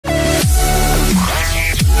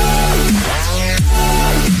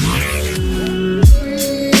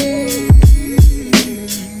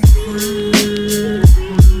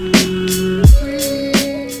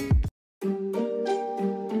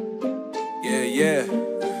Yeah.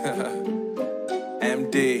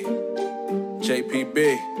 MD,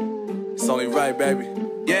 JPB, it's only right, baby.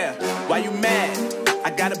 Yeah, why you mad?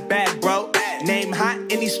 I got a bag, bro. Name hot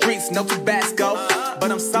in these streets, no Tabasco.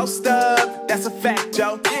 But I'm so stubbed, that's a fact,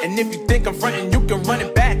 yo. And if you think I'm frontin', you can run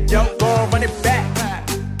it back, yo. Go on, run it back.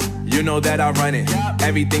 You know that I run it.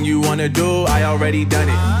 Everything you wanna do, I already done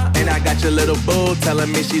it. And I got your little boo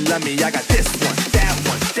telling me she love me. I got this one, that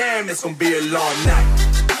one. Damn, it's gonna be a long night.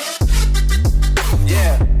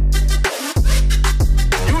 Yeah.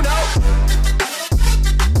 You know.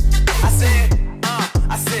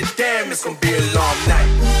 I said, damn, it's gonna be a long night.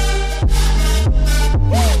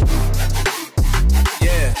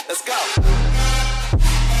 Yeah, let's go.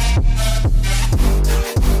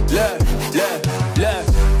 Look.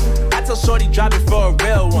 I told Shorty drop it for a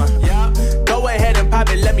real one. Go ahead and pop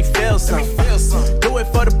it, let me feel some. Do it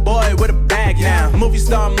for the boy with a bag now. Movie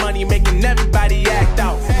star money making everybody act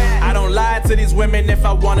out. I don't lie to these women, if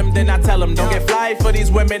I want them then I tell them. Don't get fly for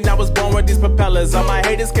these women, I was born with these propellers. All my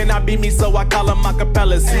haters cannot beat me, so I call them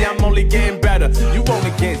acapellas. See, I'm only getting better, you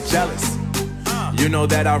only get jealous. You know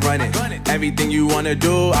that I run it. Everything you wanna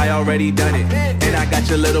do, I already done it. And I got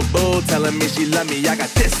your little boo telling me she love me. I got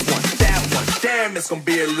this one, that one. Damn, it's gonna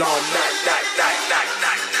be a long night.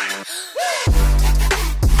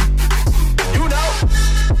 You know,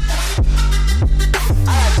 I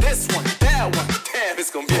got this one, that one. Damn,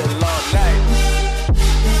 it's gonna be a long night.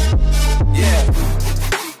 Yeah.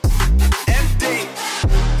 MD,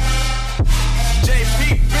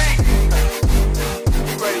 JPB.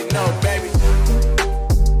 You already know, baby.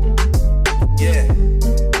 Yeah.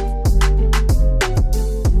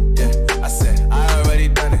 I said, I already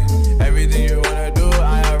done it. Everything you wanna do,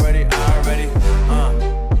 I already.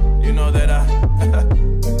 You know that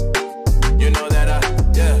you know that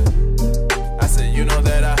yeah. I said, you know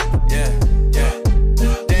that yeah.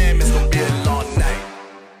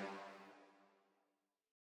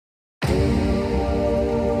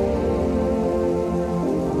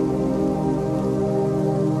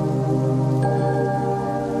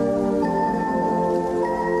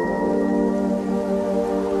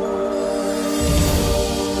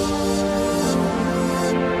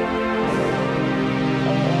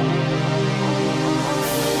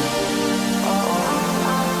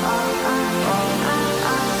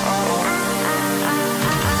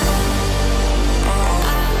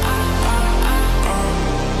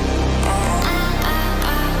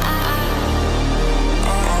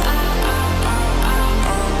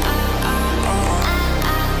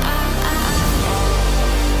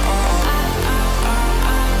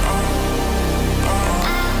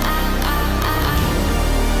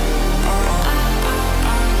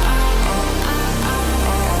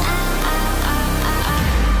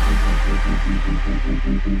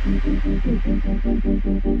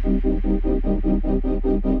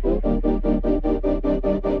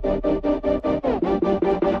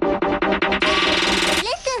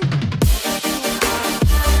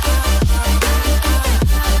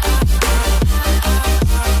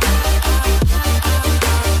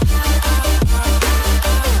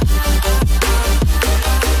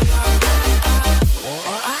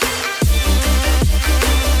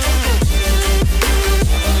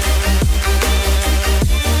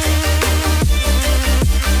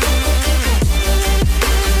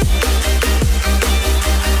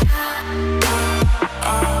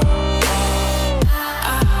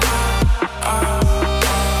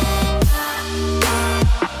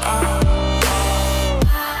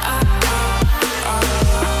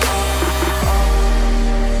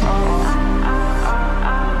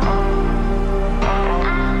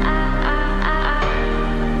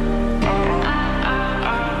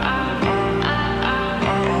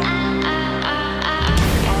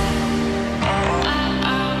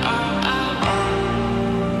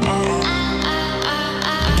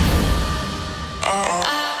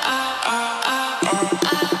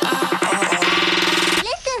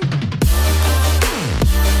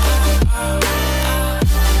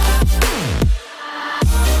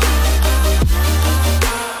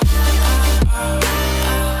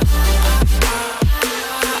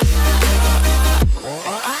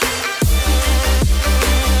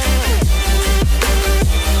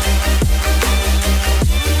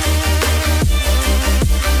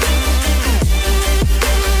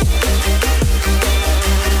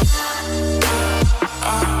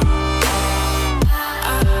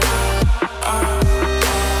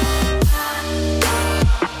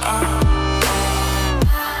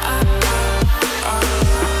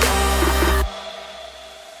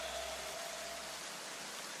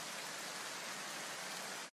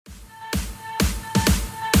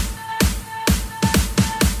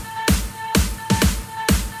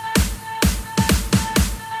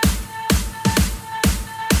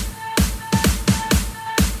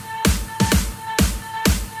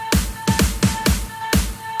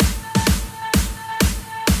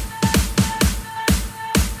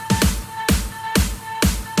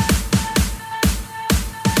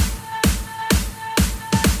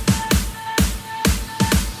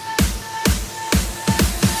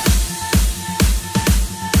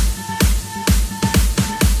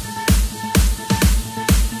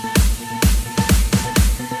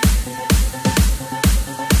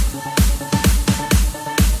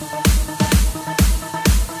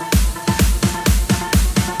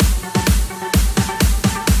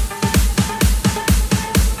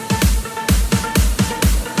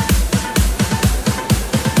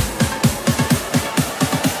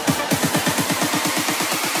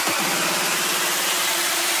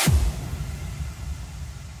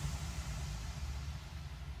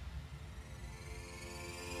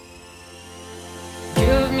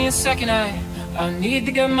 a second, I need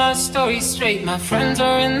to get my story straight. My friends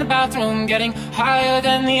are in the bathroom getting higher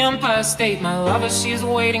than the Empire State. My lover, she's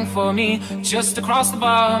waiting for me just across the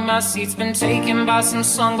bar. My seat's been taken by some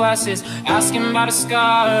sunglasses, asking about a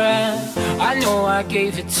scar. And I know I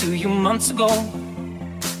gave it to you months ago.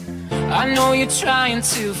 I know you're trying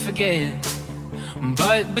to forget,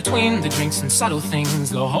 but between the drinks and subtle things,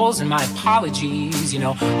 the holes in my apologies, you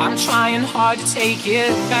know, I'm trying hard to take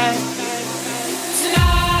it back.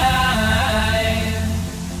 Tonight,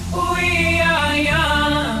 we are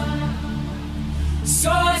young, so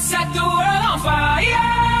let's set the world on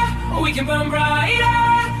fire. We can burn brighter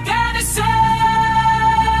than the sun.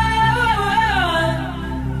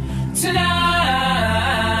 Tonight,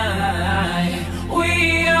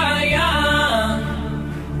 we are young,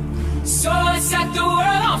 so let's set the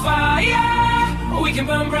world on fire. We can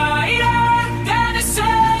burn brighter than the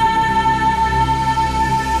sun.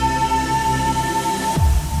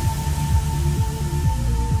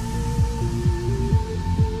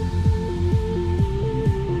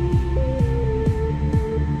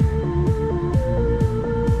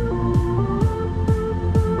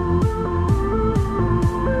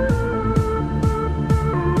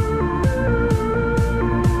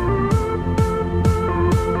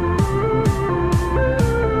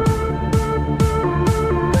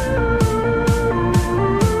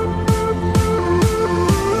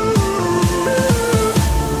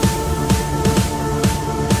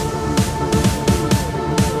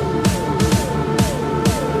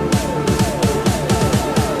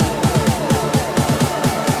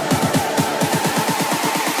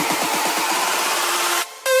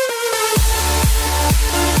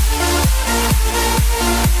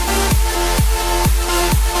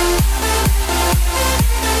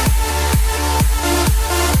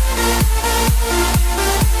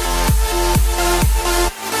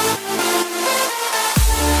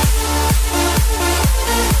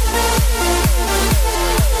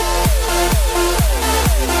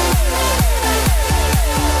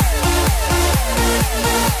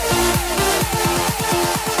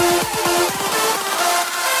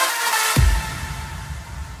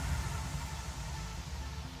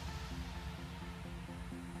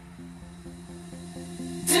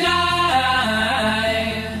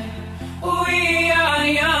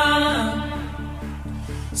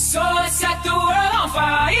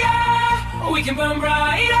 We can burn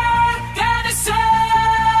brighter than the sun.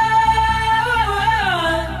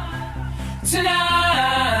 Tonight,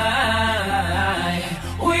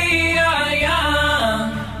 we are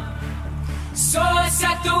young, so let's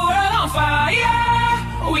set the world on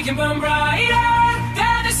fire. We can burn brighter